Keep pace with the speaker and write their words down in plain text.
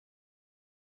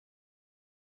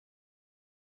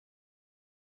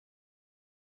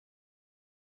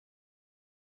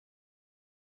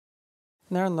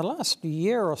Now, in the last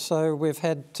year or so, we've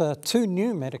had two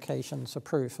new medications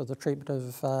approved for the treatment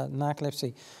of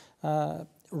narcolepsy.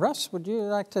 Russ, would you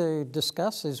like to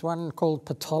discuss? There's one called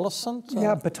Pitolisant.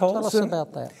 Yeah, Pitolisant. Tell us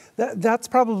about that. That's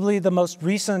probably the most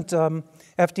recent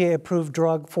FDA-approved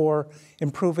drug for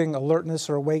improving alertness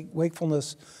or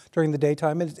wakefulness during the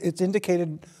daytime. It's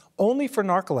indicated only for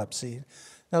narcolepsy.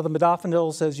 Now, the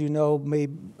modafinils, as you know,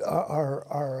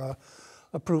 are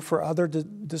approved for other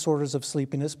disorders of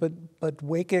sleepiness, but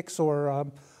Wakix or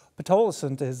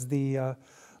Pitolisant is the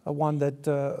one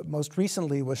that most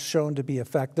recently was shown to be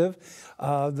effective.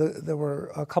 There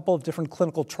were a couple of different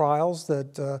clinical trials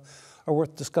that are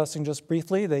worth discussing just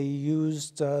briefly. They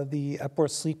used the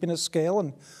Epworth Sleepiness Scale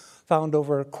and found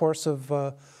over a course of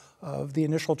the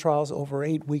initial trials over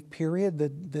an 8-week period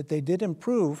that they did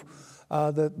improve.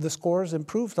 The scores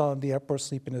improved on the Epworth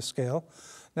Sleepiness Scale.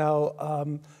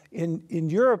 Now, in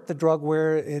Europe, the drug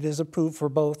where it is approved for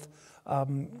both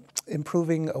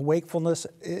improving wakefulness,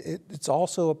 it's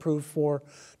also approved for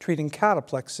treating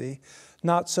cataplexy.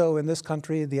 Not so in this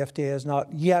country. The FDA has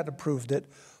not yet approved it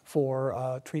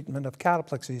for treatment of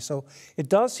cataplexy. So it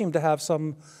does seem to have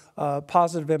some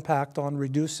positive impact on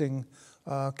reducing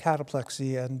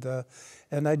cataplexy,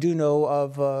 and I do know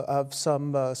of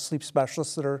some sleep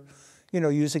specialists that are,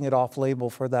 using it off-label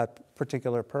for that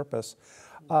particular purpose.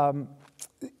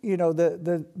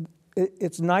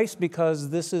 It's nice because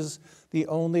this is the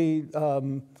only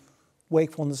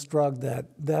wakefulness drug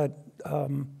that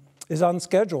is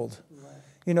unscheduled. Right.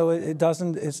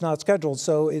 It's not scheduled,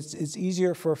 so it's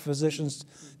easier for physicians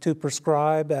to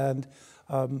prescribe and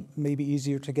maybe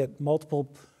easier to get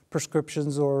multiple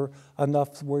prescriptions or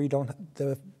enough where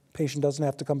the patient doesn't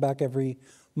have to come back every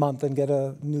month and get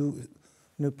a new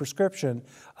prescription.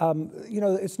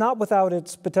 It's not without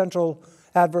its potential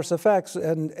adverse effects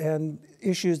and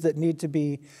issues that need to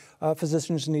be,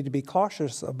 physicians need to be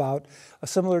cautious about.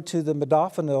 Similar to the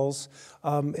modafinils,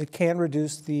 it can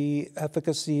reduce the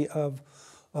efficacy of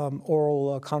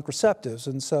oral contraceptives.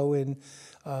 And so in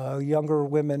younger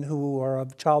women who are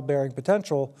of childbearing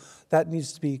potential, that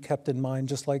needs to be kept in mind,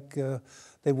 just like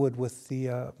they would with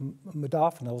the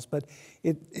modafinils. But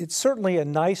it's certainly a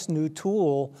nice new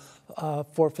tool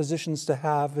for physicians to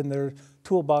have in their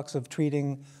toolbox of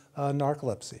treating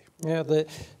narcolepsy. Yeah,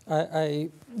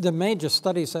 the major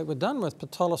studies that were done with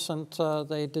Pitolisant,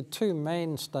 they did two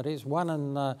main studies, one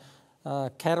in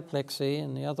cataplexy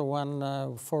and the other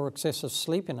one for excessive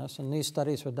sleepiness, and these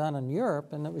studies were done in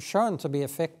Europe, and it was shown to be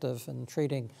effective in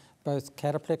treating both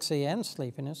cataplexy and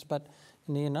sleepiness, but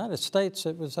in the United States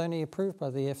it was only approved by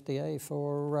the FDA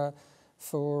for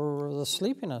the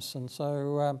sleepiness. And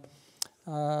so,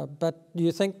 but do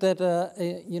you think that,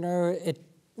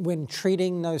 when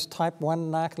treating those type 1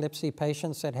 narcolepsy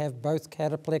patients that have both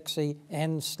cataplexy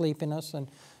and sleepiness, and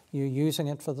you're using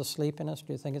it for the sleepiness,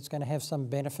 do you think it's going to have some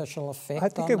beneficial effect? I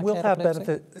think on it will have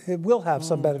cataplexy? It will have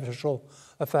some beneficial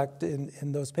effect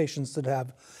in those patients that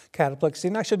have cataplexy.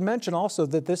 And I should mention also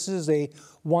that this is a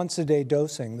once-a-day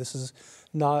dosing. This is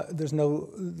not. There's no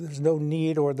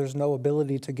need or there's no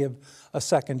ability to give a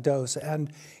second dose.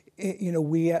 And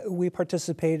we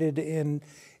participated in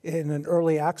an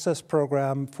early access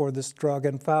program for this drug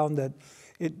and found that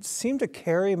it seemed to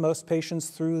carry most patients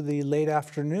through the late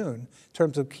afternoon in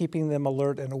terms of keeping them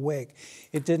alert and awake.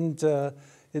 It didn't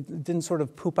sort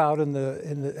of poop out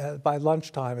by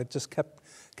lunchtime. It just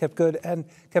kept good and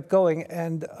kept going.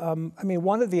 And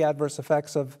one of the adverse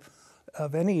effects of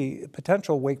any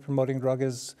potential wake-promoting drug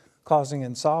is causing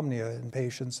insomnia in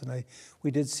patients, and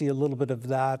we did see a little bit of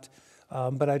that.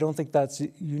 But I don't think that's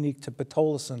unique to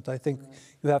Pitolisant. I think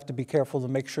you have to be careful to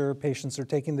make sure patients are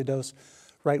taking the dose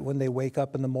right when they wake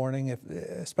up in the morning,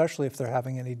 especially if they're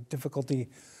having any difficulty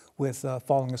with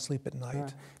falling asleep at night.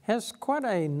 Right. Has quite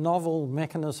a novel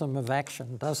mechanism of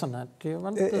action, doesn't it? Do you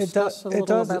want to discuss a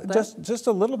little about that? Just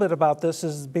a little bit about this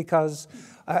is because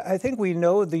I think we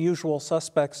know the usual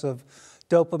suspects of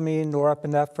dopamine,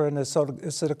 norepinephrine,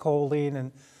 acetylcholine,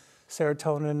 and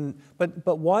serotonin,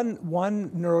 but one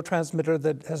neurotransmitter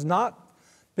that has not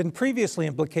been previously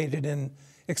implicated in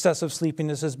excessive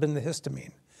sleepiness has been the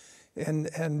histamine.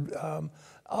 And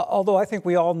although I think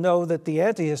we all know that the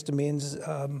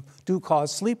antihistamines do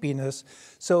cause sleepiness,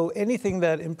 so anything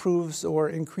that improves or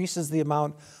increases the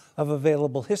amount of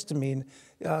available histamine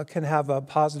can have a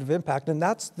positive impact. And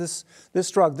that's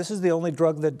this drug. This is the only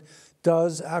drug that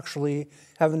does actually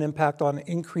have an impact on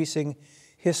increasing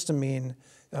histamine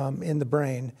in the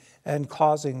brain and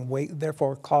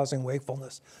therefore causing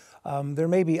wakefulness. There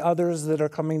may be others that are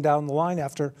coming down the line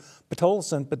after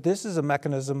Pitolisant, but this is a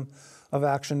mechanism of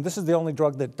action. This is the only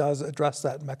drug that does address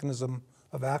that mechanism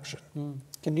of action.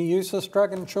 Can you use this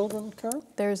drug in children, Karen?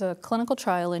 There's a clinical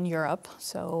trial in Europe,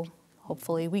 so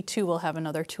hopefully we too will have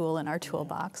another tool in our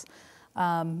toolbox.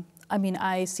 I mean,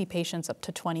 I see patients up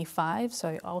to 25, so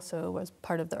I also was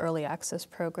part of the early access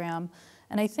program.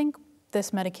 And I think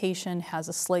this medication has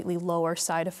a slightly lower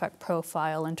side effect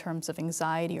profile in terms of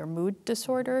anxiety or mood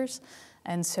disorders.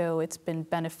 And so it's been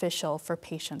beneficial for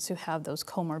patients who have those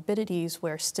comorbidities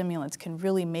where stimulants can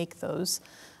really make those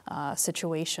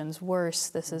situations worse.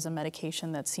 This is a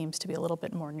medication that seems to be a little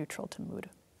bit more neutral to mood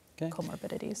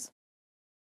comorbidities.